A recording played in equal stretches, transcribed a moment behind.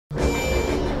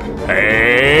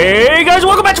Hey guys,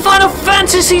 welcome back to Final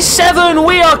Fantasy VII.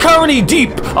 We are currently deep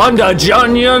under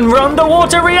Junyan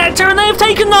underwater reactor, and they have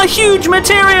taken the huge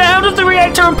materia out of the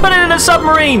reactor and put it in a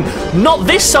submarine. Not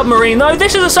this submarine though.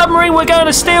 This is a submarine we're going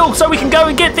to steal so we can go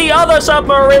and get the other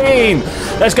submarine.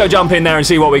 Let's go jump in there and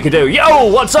see what we can do.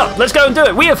 Yo, what's up? Let's go and do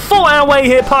it. We have fought our way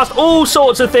here past all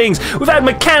sorts of things. We've had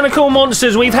mechanical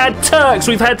monsters, we've had Turks,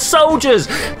 we've had soldiers.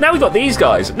 Now we've got these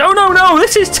guys. No,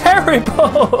 this is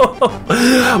terrible.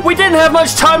 We didn't have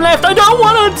much time left. I don't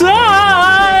want to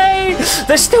die.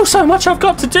 There's still so much I've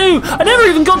got to do. I never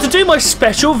even got to do my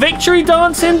special victory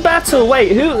dance in battle.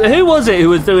 Wait, who was it who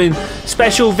was doing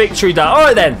special victory dance? All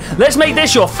right then, let's make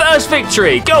this your first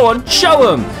victory. Go on,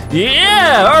 show them.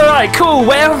 Yeah, all right, cool.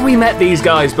 Where have we met these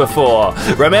guys before?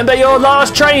 Remember your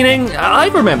last training? I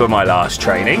remember my last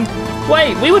training.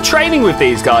 Wait, we were training with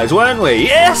these guys, weren't we?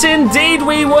 Yes, indeed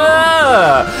we were.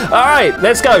 All right,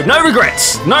 let's go. No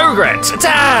regrets. No regrets.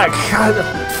 Attack.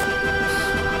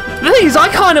 The thing is, I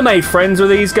kind of made friends with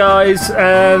these guys.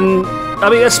 I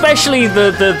mean, especially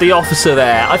the officer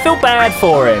there. I feel bad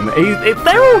for him.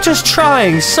 They're all just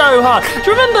trying so hard.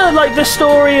 Do you remember, like, the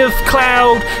story of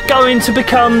Cloud going to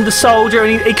become the soldier,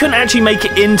 and he couldn't actually make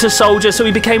it into soldier, so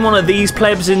he became one of these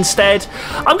plebs instead?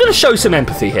 I'm going to show some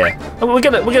empathy here. We're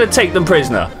gonna take them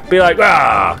prisoner. Be like,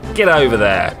 get over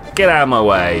there. Get out of my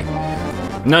way.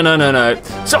 No.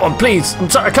 Someone, please. I'm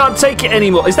sorry, I can't take it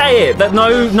anymore. Is that it? That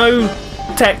no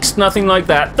text, nothing like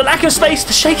that. The lack of space,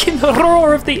 the shaking, the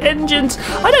roar of the engines.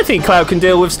 I don't think Cloud can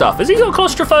deal with stuff. Has he got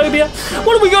claustrophobia?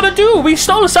 What are we gonna do? We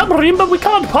stole a submarine, but we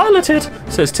can't pilot it,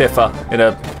 says Tifa in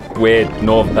a weird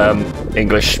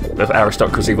English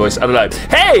aristocracy voice. I don't know.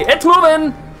 Hey, it's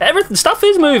moving. Stuff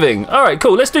is moving. All right,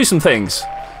 cool. Let's do some things.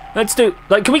 Let's do,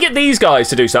 like, can we get these guys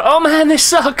to do something? Oh man, this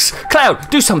sucks. Cloud,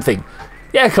 do something.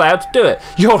 Yeah, Cloud, do it.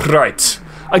 You're right.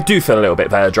 I do feel a little bit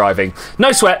better driving.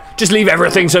 No sweat, just leave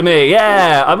everything to me.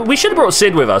 Yeah, we should have brought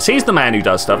Sid with us. He's the man who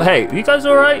does stuff. Hey, you guys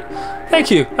all right? Thank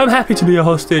you. I'm happy to be a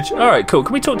hostage. All right, cool.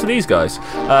 Can we talk to these guys?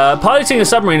 Piloting a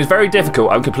submarine is very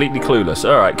difficult. I'm completely clueless.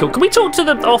 All right, cool. Can we talk to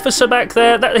the officer back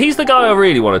there? He's the guy I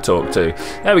really want to talk to.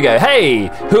 There we go. Hey,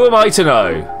 who am I to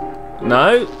know?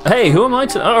 No? Hey, who am I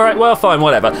to... All right, well, fine,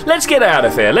 whatever. Let's get out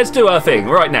of here. Let's do our thing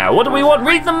right now. What do we want?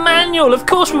 Read the manual. Of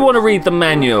course we want to read the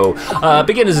manual.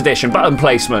 Beginner's edition, button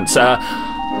placements.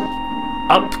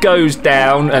 Up goes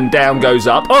down and down goes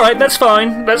up. All right, that's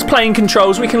fine. That's plane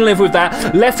controls. We can live with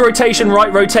that. Left rotation,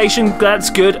 right rotation.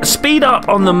 That's good. Speed up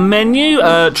on the menu.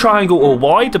 Triangle or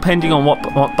Y, depending on what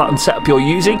button setup you're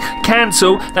using.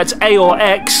 Cancel. That's A or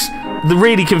X.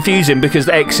 Really confusing because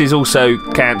X is also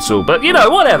cancel, but you know,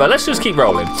 whatever, let's just keep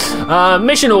rolling.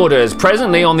 Mission orders.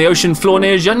 Presently on the ocean floor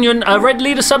near Junyan, a red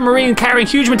leader submarine carrying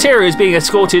huge material is being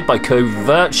escorted by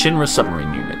covert Shinra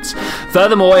submarine units.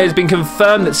 Furthermore, it has been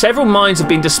confirmed that several mines have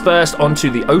been dispersed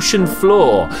onto the ocean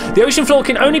floor. The ocean floor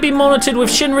can only be monitored with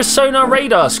Shinra's sonar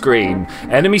radar screen.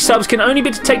 Enemy subs can only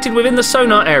be detected within the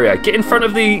sonar area. Get in front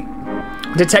of the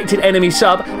detected enemy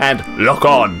sub and lock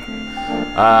on.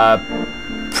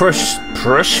 Push,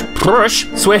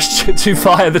 switch to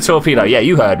fire the torpedo. Yeah,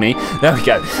 you heard me. There we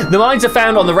go. The mines are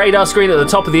found on the radar screen at the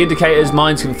top of the indicators.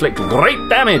 Mines can inflict great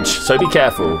damage, so be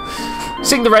careful.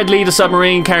 Sink the red leader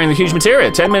submarine carrying the huge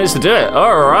materia. 10 minutes to do it.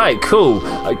 All right, cool.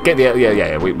 Get the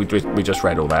yeah. We just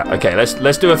read all that. Okay,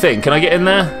 let's do a thing. Can I get in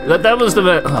there? That was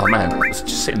the. Oh man, let's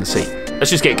just sit in the seat. Let's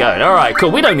just get going. All right,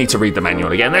 cool. We don't need to read the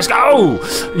manual again. Let's go.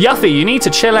 Yuffie, you need to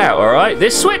chill out, all right?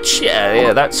 This switch?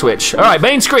 Yeah, that switch. All right,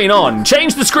 main screen on.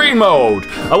 Change the screen mode.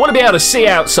 I want to be able to see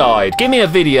outside. Give me a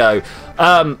video.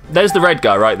 There's the red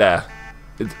guy right there.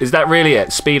 Is that really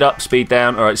it? Speed up, speed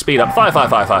down. All right, speed up. Fire.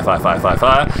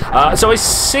 So I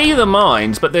see the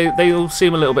mines, but they all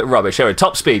seem a little bit rubbish. Here,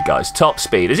 top speed, guys. Top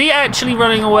speed. Is he actually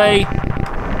running away?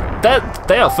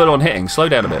 They are full on hitting. Slow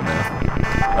down a bit now.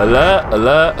 Alert.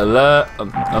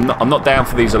 I'm not down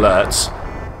for these alerts.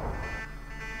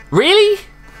 Really?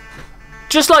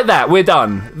 Just like that, we're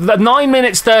done. 9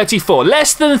 minutes 34.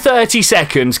 Less than 30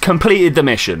 seconds, completed the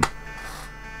mission.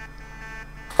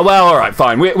 Well, all right,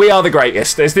 fine. We are the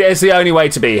greatest. It's the only way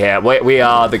to be here. We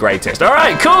are the greatest. All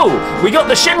right, cool. We got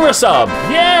the Shinra sub.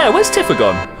 Yeah, where's Tifa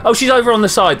gone? Oh, she's over on the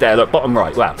side there. Look, bottom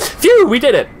right. Wow. Phew, we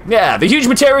did it. Yeah, the huge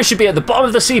material should be at the bottom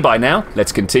of the sea by now.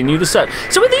 Let's continue the search.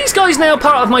 So are these guys now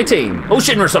part of my team? All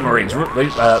Shinra submarines.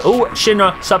 All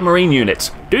Shinra submarine units.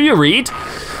 Do you read?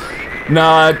 No,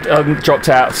 I dropped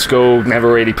out of school,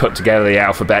 never really put together the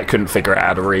alphabet, couldn't figure out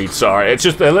how to read, sorry. It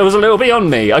was a little beyond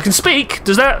me. I can speak,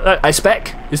 does that, I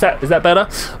spec? Is that better?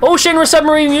 All Shinra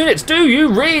submarine units, do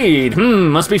you read?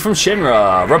 Must be from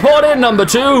Shinra. Report in, number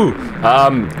 2.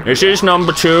 This is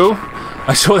number 2.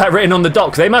 I saw that written on the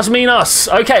dock. They must mean us.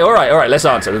 Okay, all right, let's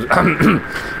answer.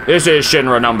 This is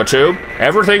Shinra number 2.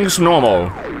 Everything's normal.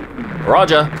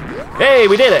 Roger. Hey,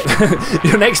 we did it.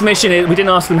 Your next mission is, we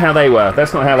didn't ask them how they were.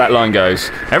 That's not how that line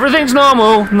goes. Everything's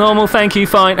normal. Normal, thank you,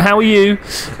 fine. How are you?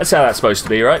 That's how that's supposed to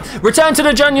be, right? Return to the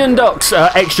Junyan docks.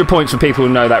 Extra points for people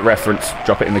who know that reference.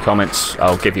 Drop it in the comments.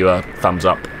 I'll give you a thumbs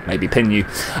up. Maybe pin you.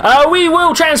 We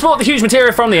will transport the huge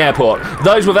materia from the airport.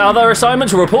 Those with other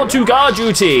assignments will report to guard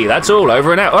duty. That's all,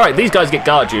 over and out. All right, these guys get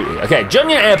guard duty. Okay,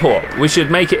 Junyan Airport. We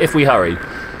should make it if we hurry.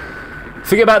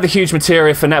 Forget about the huge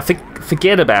materia for now.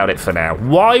 Forget about it for now.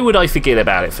 Why would I forget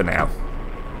about it for now?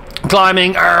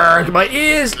 Climbing. My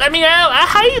ears. Let me out. I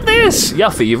hate this.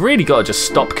 Yuffie, you've really got to just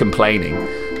stop complaining.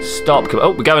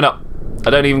 Oh, we're going up. I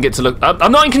don't even get to look.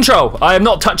 I'm not in control. I am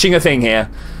not touching a thing here.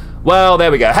 Well,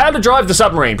 there we go. How to drive the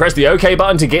submarine. Press the OK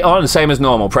button to get on, same as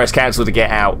normal. Press cancel to get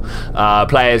out.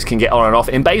 Players can get on and off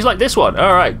in bays like this one.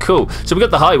 All right, cool. So we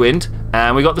got the high wind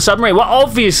and we got the submarine. Well,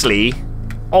 obviously,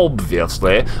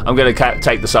 I'm going to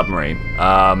take the submarine.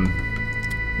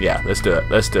 Yeah, let's do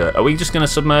it. Are we just going to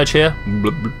submerge here?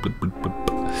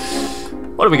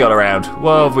 What have we got around?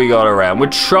 What have we got around?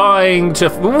 We're trying to...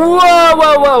 Whoa.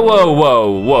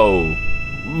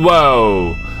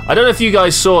 I don't know if you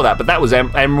guys saw that, but that was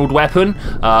Emerald Weapon.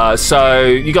 So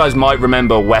you guys might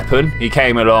remember Weapon. He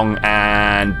came along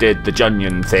and did the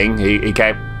Junyan thing. He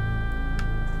came...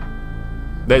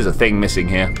 There's a thing missing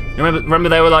here. Remember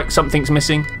they were like, something's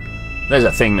missing? There's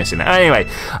a thing missing. Anyway,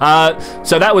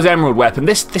 so that was Emerald Weapon.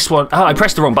 This one... Oh, I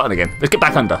pressed the wrong button again. Let's get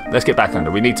back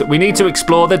under. We need to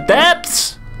explore the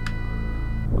depths.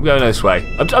 I'm going this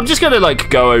way. I'm just going to like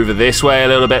go over this way a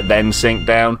little bit, then sink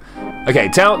down. Okay,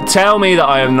 tell me that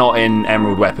I am not in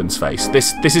Emerald Weapon's face.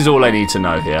 This is all I need to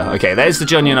know here. Okay, there's the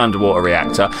Junyan underwater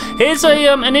reactor. Here's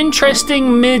an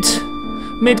interesting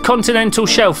mid-continental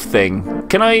shelf thing.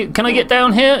 Can I get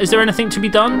down here? Is there anything to be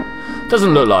done?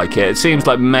 Doesn't look like it. It seems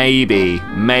like maybe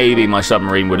my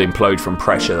submarine would implode from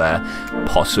pressure there.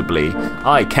 Possibly.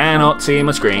 I cannot see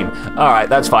my screen. All right,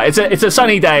 that's fine. It's a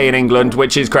sunny day in England,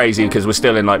 which is crazy because we're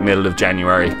still in like middle of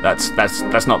January. That's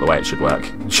not the way it should work.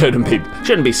 Shouldn't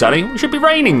be sunny. It should be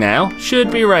raining now.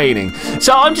 Should be raining.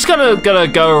 So I'm just gonna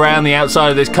go around the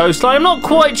outside of this coastline. I'm not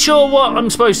quite sure what I'm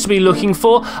supposed to be looking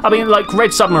for. I mean, like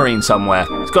red submarine somewhere.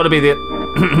 It's got to be the.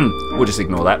 We'll just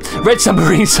ignore that. Red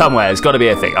submarine somewhere. It's got to be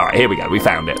a thing. All right, here we go. We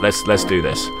found it. Let's do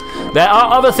this. There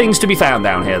are other things to be found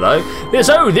down here, though.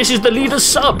 This is the leader's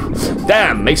sub.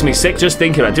 Damn, makes me sick just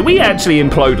thinking about it. Did we actually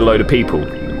implode a load of people?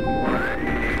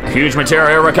 Huge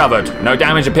material recovered. No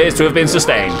damage appears to have been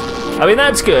sustained. I mean,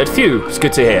 that's good. Phew, it's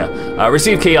good to hear.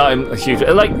 Receive key item. Huge.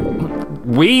 Like,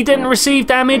 we didn't receive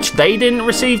damage. They didn't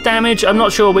receive damage. I'm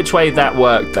not sure which way that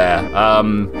worked there.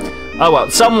 Oh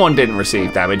well, someone didn't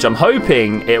receive damage. I'm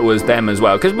hoping it was them as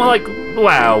well, because we're like,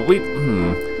 wow,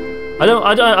 I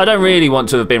don't really want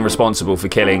to have been responsible for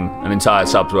killing an entire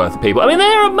sub's worth of people. I mean,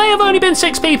 there may have only been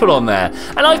 6 people on there,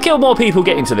 and I've killed more people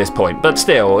getting to this point. But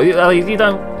still, you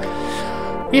don't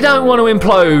want to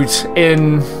implode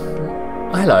in.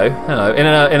 Hello, in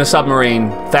a submarine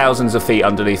thousands of feet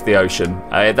underneath the ocean.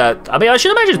 I mean, I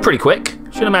should imagine it's pretty quick.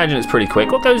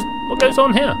 What goes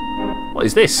on here? What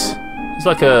is this? It's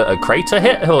like a crater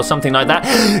hit or something like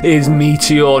that. Is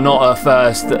Meteor not a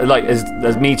first? Like,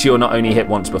 has Meteor not only hit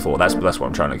once before? That's what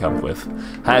I'm trying to come up with.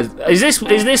 Is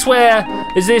this where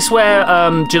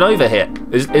Genova hit?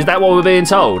 Is that what we're being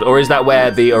told, or is that where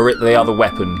the other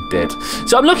weapon did?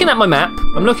 So I'm looking at my map.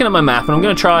 And I'm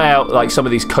going to try out like some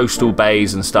of these coastal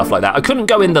bays and stuff like that. I couldn't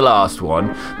go in the last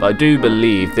one, but I do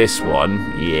believe this one.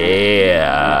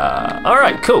 Yeah. All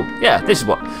right. Cool. Yeah. This is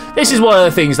one of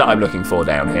the things that I'm looking for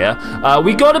down here.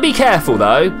 We got to be careful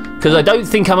though, because I don't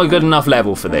think I'm a good enough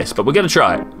level for this. But we're gonna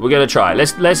try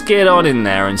it. Let's get on in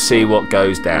there and see what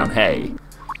goes down. Hey.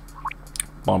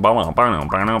 I hope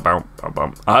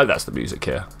that's the music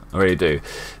here. I really do.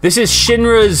 This is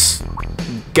Shinra's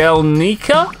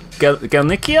Gelnikia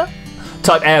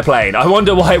type airplane. I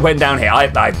wonder why it went down here. I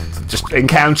just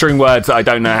encountering words that I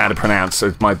don't know how to pronounce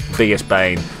is my biggest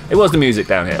bane. It was the music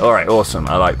down here. All right, awesome.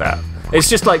 I like that. It's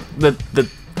just like the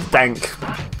dank,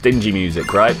 dingy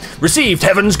music, right? Received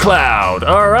Heaven's Cloud.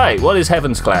 All right, what is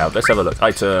Heaven's Cloud? Let's have a look.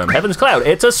 Item Heaven's Cloud.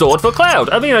 It's a sword for Cloud.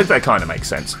 I mean, that kind of makes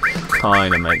sense.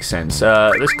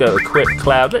 Let's go equip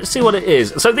Cloud. Let's see what it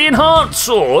is. So the enhanced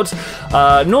sword,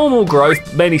 normal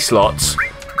growth, many slots.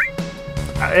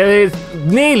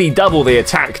 Nearly double the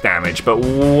attack damage, but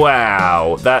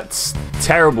wow, that's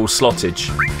terrible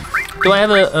slottage. Do I have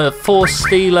a Force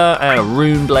Stealer and a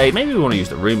Rune Blade? Maybe we want to use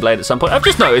the Rune Blade at some point. I've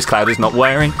just noticed Cloud is not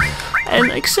wearing an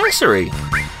accessory.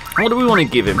 What do we want to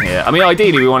give him here? I mean,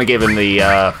 ideally we want to give him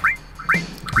the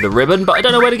the ribbon, but I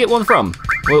don't know where to get one from.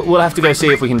 We'll have to go see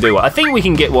if we can do one. I think we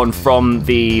can get one from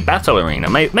the battle arena.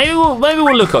 Maybe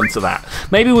we'll look onto that.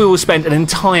 Maybe we will spend an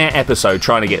entire episode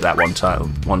trying to get that one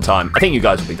time. I think you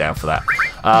guys will be down for that.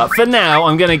 For now,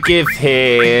 I'm going to give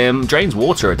him drains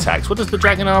water attacks. What does the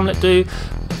dragon armlet do?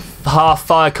 Half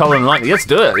fire, column, lightning. Let's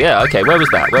do it. Yeah, okay. Where was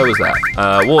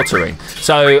that? Watering.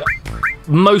 So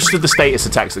most of the status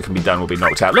attacks that can be done will be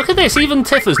knocked out. Look at this. Even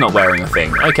Tifa's not wearing a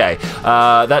thing. Okay.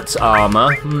 That's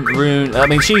armor. Rune. I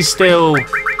mean, she's still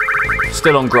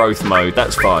on growth mode.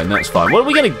 That's fine. That's fine. What are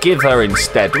we going to give her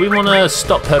instead? Do we want to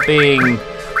stop her being...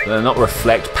 not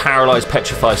reflect, paralyze,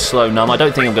 petrify, slow, numb? I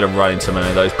don't think I'm going to run into many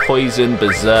of those. Poison,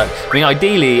 berserk. I mean,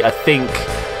 ideally, I think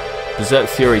berserk,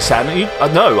 fury, sadness.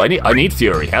 No, I need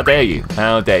fury. How dare you?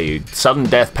 How dare you? Sudden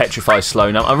death, petrify,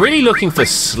 slow, numb. I'm really looking for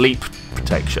sleep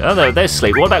protection. Oh no, there's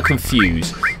sleep. What about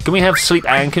confuse? Can we have sleep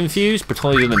and confuse?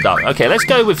 Poison and dark. Okay, let's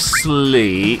go with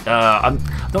sleep. I'm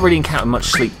not really encountering much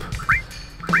sleep.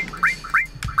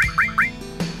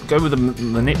 Go with a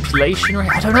manipulation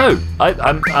rate? I don't know.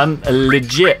 I'm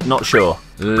legit not sure.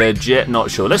 Legit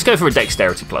not sure. Let's go for a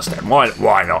dexterity plus 10.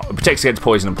 Why not? It protects against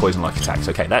poison and poison-like attacks.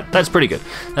 Okay, that's pretty good.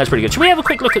 That's pretty good. Should we have a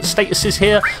quick look at statuses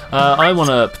here? I want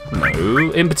to,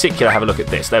 no, in particular, have a look at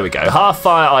this. There we go. Half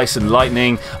fire, ice, and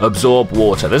lightning. Absorb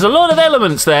water. There's a lot of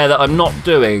elements there that I'm not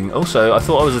doing. Also, I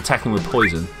thought I was attacking with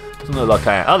poison. Doesn't look like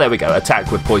I am. Oh, there we go.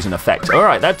 Attack with poison effect. All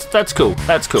right, that's cool.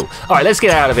 That's cool. All right, let's get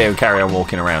out of here and carry on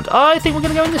walking around. I think we're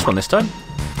going to go in this one this time.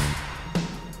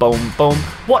 Boom, boom.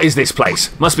 What is this place?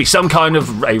 Must be some kind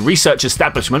of a research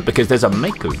establishment because there's a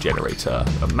Mako generator.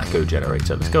 A Mako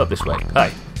generator. Let's go up this way. Hey,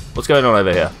 what's going on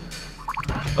over here?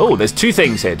 Oh, there's two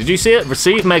things here. Did you see it?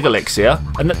 Receive Megalixia.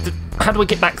 And how do we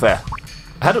get back there?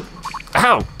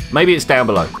 How? Maybe it's down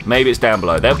below. Maybe it's down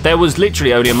below. There was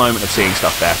literally only a moment of seeing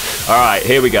stuff there. All right,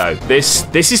 here we go. This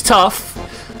is tough.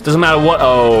 Doesn't matter what...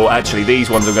 Oh, actually, these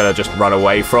ones I'm going to just run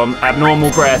away from.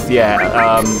 Abnormal breath,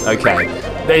 yeah. Okay.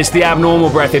 There's the abnormal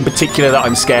breath in particular that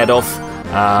I'm scared of.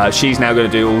 She's now going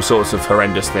to do all sorts of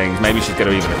horrendous things. Maybe she's going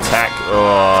to even attack.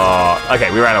 Oh,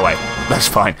 okay, we ran away. That's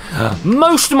fine.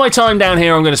 Most of my time down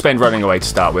here I'm going to spend running away to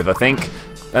start with, I think.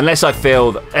 Unless I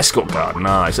feel... Escort guard,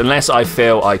 nice. Unless I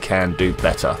feel I can do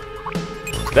better.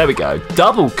 There we go.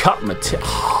 Double cut material.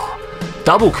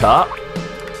 Double cut?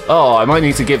 Oh, I might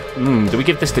need to give... do we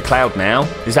give this to Cloud now?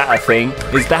 Is that a thing?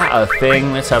 Is that a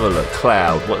thing? Let's have a look.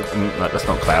 Cloud. What? No, that's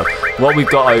not Cloud. What we've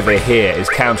got over here is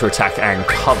counterattack and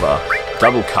cover.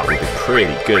 Double cut would be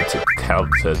pretty good to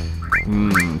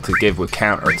give with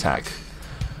counterattack.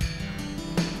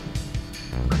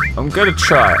 I'm going to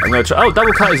try. Oh,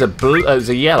 double cut is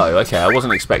a yellow. Okay, I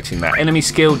wasn't expecting that. Enemy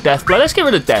skill, death blow. Let's get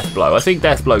rid of death blow. I think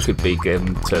death blow could be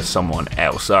given to someone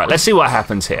else. All right, let's see what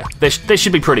happens here. This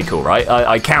should be pretty cool, right?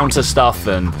 I counter stuff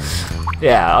and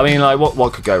yeah. I mean, like,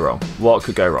 what could go wrong? What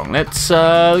could go wrong? Let's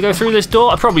go through this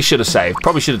door. I probably should have saved.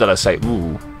 Probably should have done a save.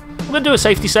 Ooh. I'm gonna do a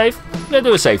safety save.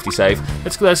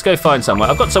 Let's go find somewhere.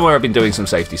 I've got somewhere I've been doing some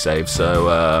safety saves.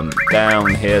 So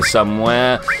down here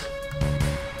somewhere.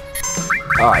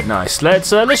 All right, nice. Let's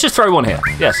just throw one here.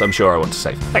 Yes, I'm sure I want to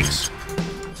save. Thanks.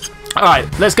 All right,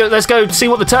 let's go see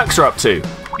what the Turks are up to.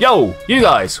 Yo, you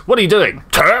guys, what are you doing?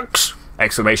 Turks?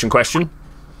 Exclamation question.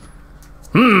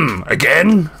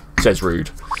 Again? Says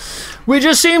Rude. We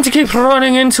just seem to keep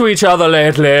running into each other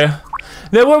lately.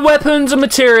 There were weapons and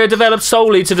materia developed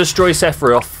solely to destroy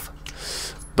Sephiroth,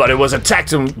 but it was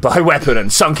attacked by weapon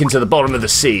and sunk into the bottom of the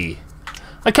sea.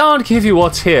 I can't give you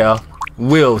what's here.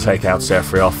 We'll take out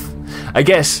Sephiroth. I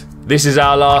guess this is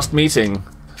our last meeting.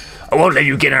 I won't let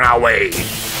you get in our way.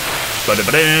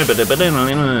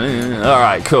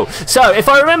 Alright, cool. So, if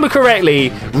I remember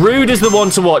correctly, Rude is the one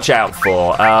to watch out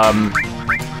for.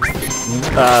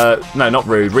 No, not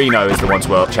Rude. Reno is the one to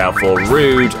watch out for.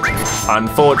 Rude,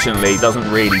 unfortunately, doesn't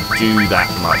really do that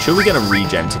much. Who are we going to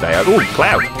regen today? Oh,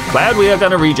 Cloud. Cloud, we are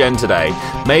going to regen today.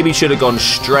 Maybe should have gone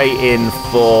straight in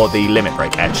for the limit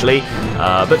break, actually.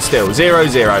 But still,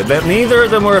 0-0. Neither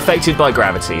of them were affected by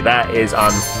gravity. That is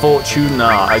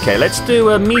unfortunate. Okay, let's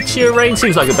do a meteor rain.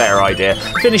 Seems like a better idea.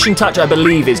 Finishing touch, I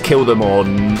believe, is kill them or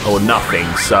nothing.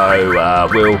 So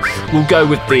we'll go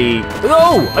with the...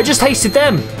 Oh, I just hasted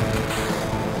them.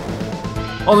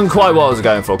 Wasn't quite what I was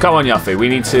going for. Come on, Yuffie. We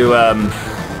need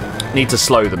to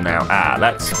slow them now. Ah,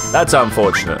 that's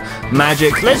unfortunate.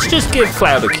 Magic. Let's just give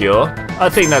Cloud a cure. I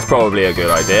think that's probably a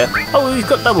good idea. Oh, he's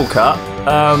got double cut.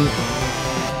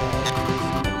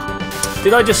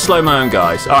 Did I just slow my own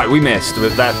guys? All right, we missed.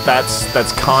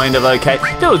 That's kind of okay.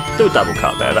 Do a double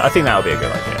cut there. I think that would be a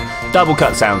good idea. Double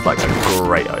cut sounds like a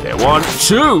great idea. 1,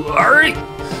 2. All right.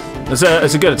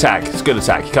 It's a good attack. It's a good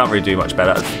attack. You can't really do much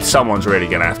better. Someone's really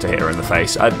going to have to hit her in the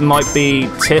face. It might be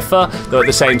Tifa, though at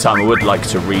the same time I would like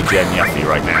to regen Yuffie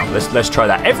right now. Let's try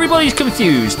that. Everybody's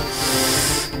confused.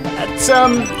 That's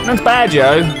bad,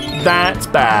 Joe. That's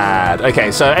bad.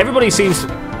 Okay, so everybody seems...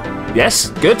 Yes,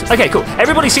 good. Okay, cool.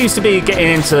 Everybody seems to be getting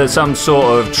into some sort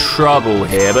of trouble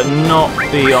here, but not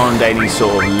beyond any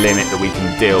sort of limit that we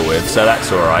can deal with, so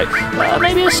that's alright.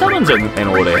 Maybe a summon's in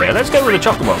order here. Let's go with a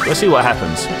Chocobo. Let's see what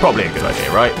happens. Probably a good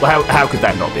idea, right? Well, how could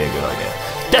that not be a good idea?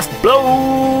 Death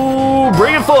Blow!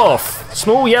 Bring it forth!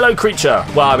 Small yellow creature.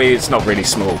 Well, I mean, it's not really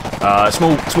small.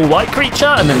 Small white creature,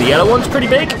 and then the yellow one's pretty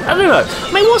big. I don't know.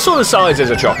 I mean, what sort of size is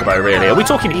a Chocobo, really? Are we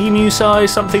talking emu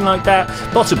size, something like that?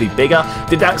 Possibly bigger.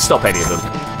 Did that stop any of them?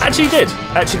 Actually did.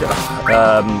 Actually did.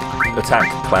 Attack,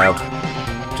 Cloud.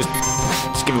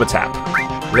 Just give him a tap.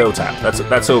 Little tap.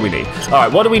 That's all we need. All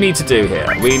right, what do we need to do here?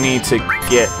 We need to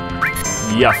get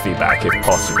Yuffie back, if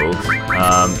possible.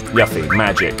 Yuffie,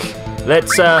 magic.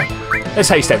 Let's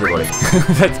haste everybody.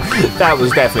 that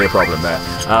was definitely a problem there.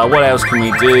 What else can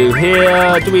we do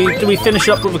here? Do we finish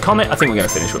up with a comet? I think we're going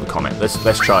to finish with a comet.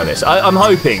 Let's try this. I'm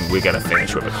hoping we're going to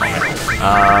finish with a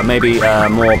comet. Maybe a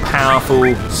more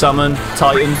powerful summon,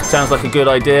 Titan. Sounds like a good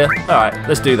idea. All right,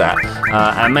 let's do that.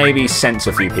 And maybe sense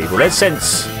a few people. Let's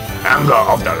sense Anger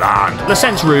of the Land. Let's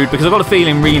sense Rude, because I've got a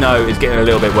feeling Reno is getting a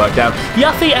little bit worked out.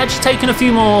 Yuffie actually taken a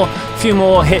few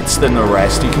more hits than the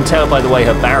rest. You can tell by the way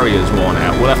her barrier's worn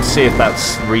out. We'll have to see if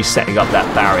that's resetting up that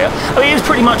barrier. I mean, it's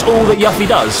pretty much all that Yuffie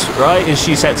does, right? Is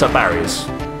she sets up barriers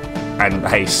and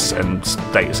hastes and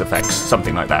status effects,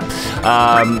 something like that.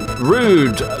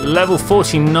 Rude, level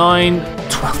 49,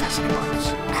 12,000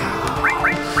 points.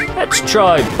 Let's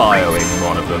try bioing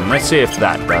one of them. Let's see if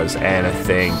that does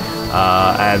anything.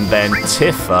 And then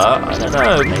Tifa, I don't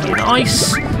know, maybe an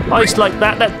ice like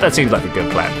that. That seems like a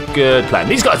good plan. Good plan.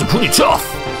 These guys are pretty tough.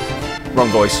 Wrong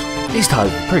voice. These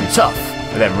guys are pretty tough.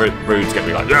 And then Rude's gonna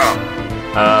be like, yeah.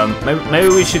 Maybe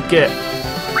we should get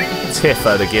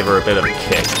Tifa to give her a bit of a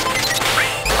kick.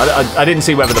 I didn't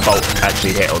see whether the bolt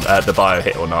actually hit or the bio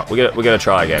hit or not. We're gonna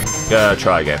try again.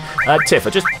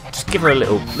 Tifa, just give her a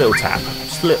little tap.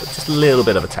 Just a little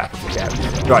bit of a tap if you can.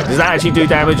 Right, does that actually do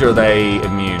damage, or are they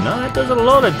immune? No, it does a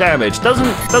lot of damage.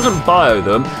 Doesn't bio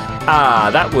them.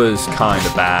 Ah, that was kind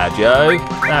of bad, yo.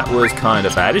 That was kind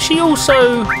of bad. Is she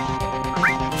also...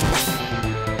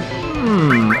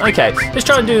 Okay, let's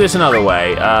try and do this another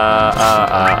way.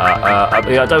 I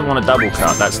don't want to double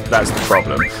cut. That's the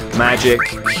problem. Magic,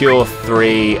 Cure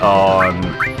 3 on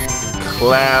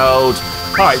Cloud.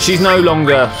 All right, she's no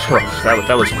longer...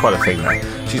 that was quite a thing there.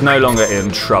 She's no longer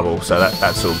in trouble, so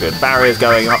that's all good. Barrier's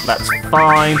going up, that's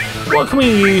fine. What can we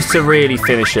use to really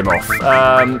finish him off?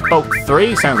 Bulk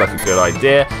 3 sounds like a good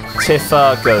idea.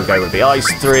 Tifa, go with the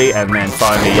Ice 3, and then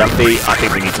finally Yuffie. I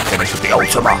think we need to finish with the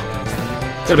Ultima.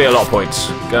 Gonna be a lot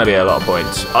of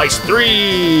points. Ice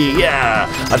 3, yeah.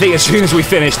 I think as soon as we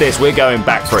finish this, we're going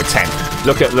back for a 10.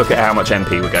 Look at how much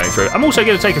MP we're going through. I'm also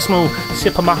going to take a small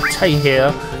sip of mate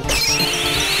here.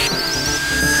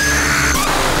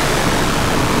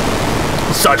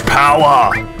 Such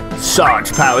power!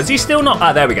 Such power. Is he still not?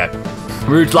 Ah, there we go.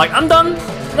 Rude's like, I'm done.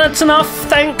 That's enough.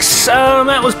 Thanks.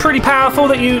 That was pretty powerful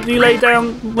that you laid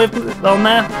down on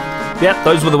there. Yep,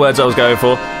 those were the words I was going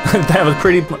for. That was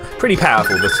pretty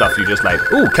powerful, the stuff you just laid.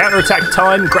 Ooh, counterattack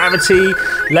time, gravity,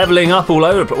 leveling up all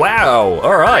over. Wow.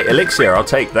 All right, elixir. I'll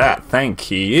take that. Thank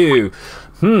you.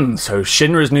 So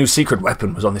Shinra's new secret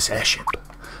weapon was on this airship.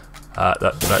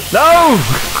 No!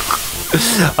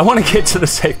 I want to get to the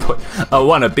safe point. I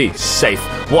want to be safe.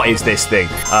 What is this thing?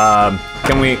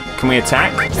 Can we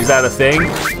attack? Is that a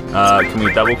thing? Can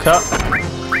we double cut?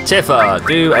 Tifa,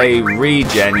 do a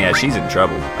regen. Yeah, she's in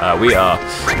trouble. We are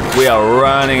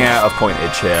running out of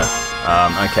pointage here.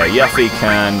 Okay, Yuffie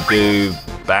can do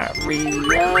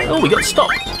barrier. Oh, we got to stop.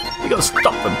 We got to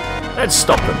stop them. Let's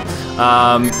stop them.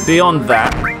 Beyond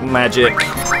that, magic.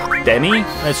 Demi.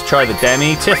 Let's try the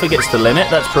Demi. Tifa gets the limit.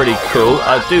 That's pretty cool.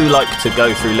 I do like to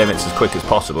go through limits as quick as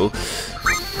possible.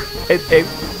 It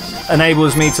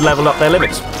enables me to level up their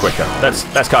limits quicker.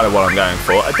 That's kind of what I'm going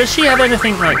for. Does she have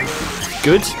anything like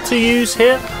good to use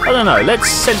here? I don't know. Let's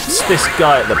sense this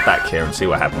guy at the back here and see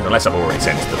what happens. Unless I've already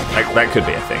sensed them. That could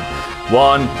be a thing.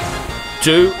 1,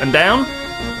 2, and down.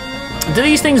 Do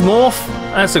these things morph?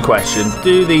 That's the question.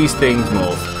 Do these things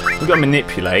morph? We've got to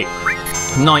manipulate.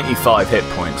 95 hit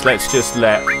points. Let's just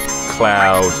let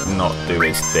Cloud not do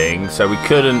his thing. So we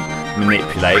couldn't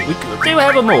manipulate. We do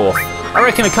have a morph. I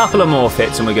reckon a couple of morph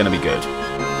hits and we're going to be good.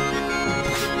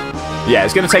 Yeah,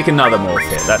 it's going to take another morph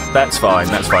hit. That's fine.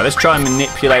 That's fine. Let's try and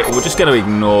manipulate. Or we're just going to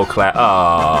ignore Cloud.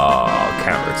 Oh,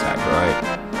 counterattack,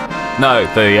 right? No,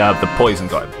 the poison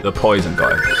guy. The poison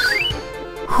guy.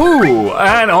 Whew,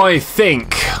 and I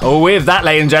think with that,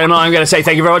 ladies and gentlemen, I'm going to say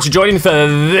thank you very much for joining for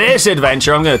this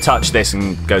adventure. I'm going to touch this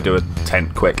and go do a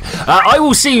tent quick. I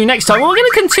will see you next time. We're going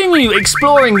to continue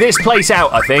exploring this place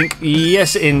out, I think.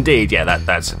 Yes, indeed. Yeah,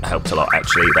 that's helped a lot,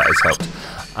 actually. That has helped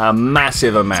a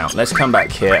massive amount. Let's come back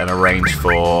here and arrange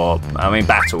for... I mean,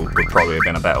 battle would probably have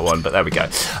been a better one, but there we go.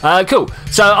 Cool.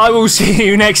 So I will see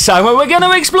you next time when we're going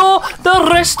to explore the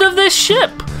rest of this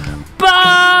ship.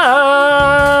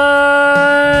 Bye!